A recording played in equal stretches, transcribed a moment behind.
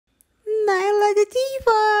the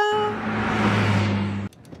diva!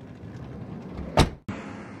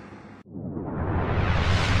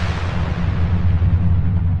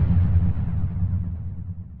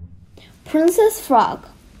 Princess Frog.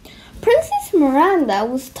 Princess Miranda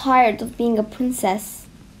was tired of being a princess.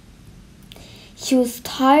 She was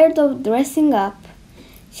tired of dressing up.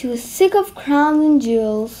 She was sick of crowns and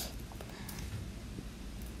jewels.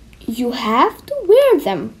 "You have to wear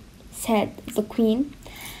them," said the queen,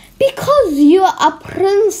 "because you're a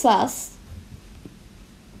princess."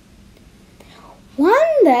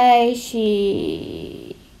 One day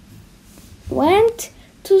she went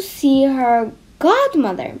to see her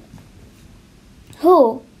godmother,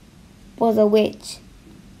 who was a witch.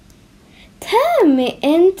 "Turn me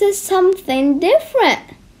into something different,"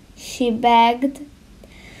 she begged.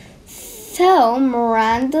 So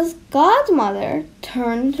Miranda's godmother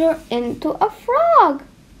turned her into a frog.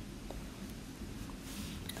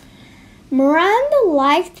 Miranda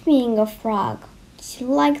liked being a frog. She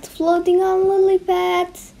liked floating on lily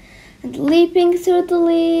pads and leaping through the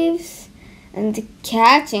leaves and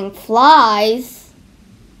catching flies.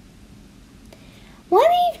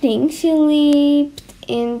 One evening she leaped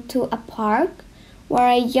into a park where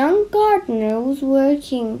a young gardener was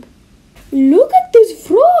working. "Look at this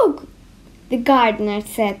frog," the gardener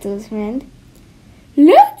said to his friend.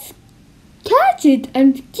 "Let's catch it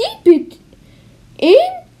and keep it in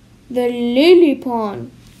the lily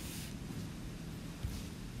pond."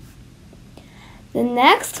 The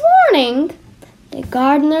next morning, the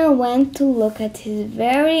gardener went to look at his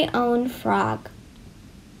very own frog.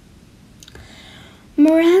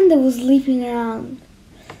 Miranda was leaping around.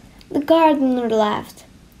 The gardener laughed.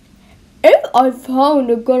 "If I found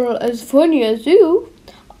a girl as funny as you,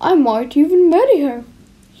 I might even marry her,"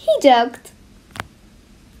 he joked.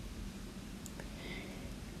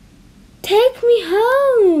 "Take me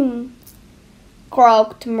home,"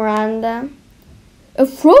 croaked Miranda. "A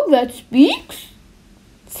frog that speaks?"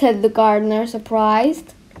 said the gardener,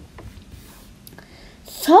 surprised.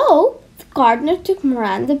 So the gardener took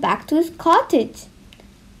Miranda back to his cottage,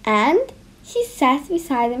 and she sat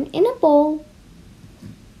beside him in a bowl.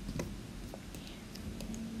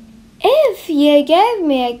 "If you gave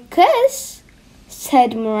me a kiss,"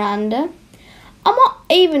 said Miranda, "I might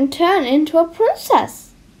even turn into a princess."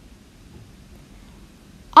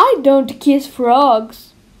 "I don't kiss frogs,"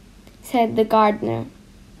 said the gardener.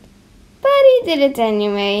 But he did it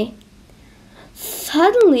anyway.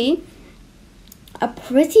 Suddenly, a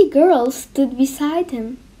pretty girl stood beside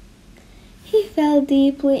him. He fell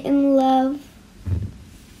deeply in love.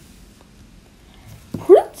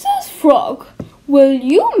 "Princess Frog, will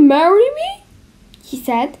you marry me?" he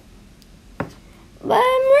said.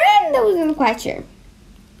 But Miranda wasn't quite sure.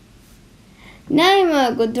 "Now am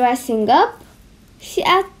I good dressing up?" she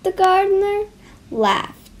asked the gardener,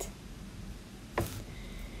 laughed.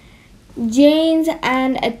 "Jeans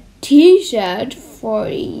and a t-shirt for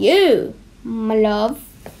you, my love."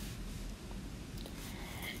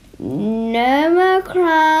 "No more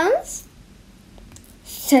crowns,"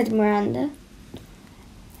 said Miranda.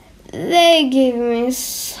 "They give me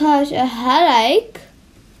such a headache."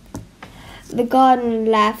 The gardener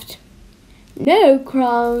laughed. "No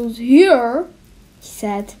crowns here," he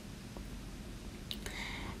said.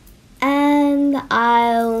 "And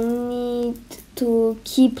I'll need to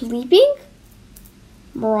keep leaping,"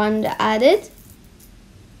 Miranda added.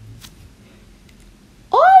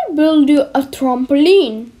 "I'll build you a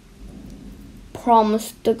trampoline,"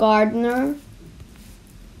 promised the gardener.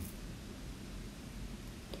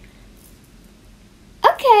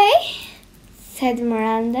 "Okay," said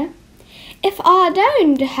Miranda. "If I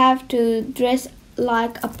don't have to dress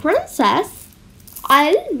like a princess,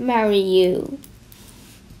 I'll marry you."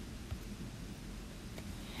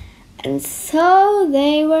 And so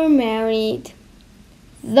they were married,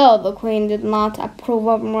 though the queen did not approve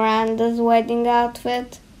of Miranda's wedding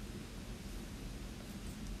outfit.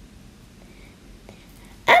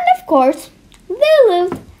 And of course, they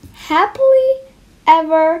lived happily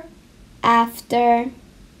ever after.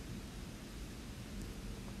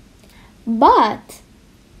 But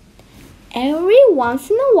every once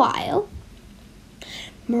in a while,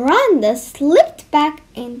 Miranda slipped back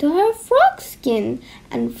into her frog skin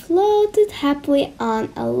and floated happily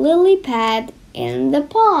on a lily pad in the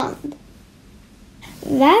pond.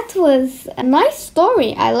 That was a nice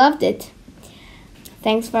story. I loved it.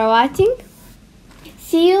 Thanks for watching.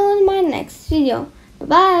 See you in my next video.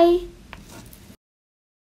 Bye-bye.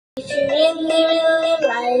 If you really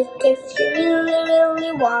like, if you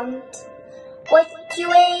really want, what you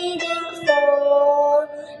waiting for?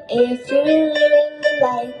 If you really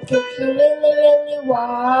like, if you really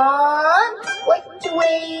want,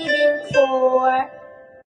 waiting for.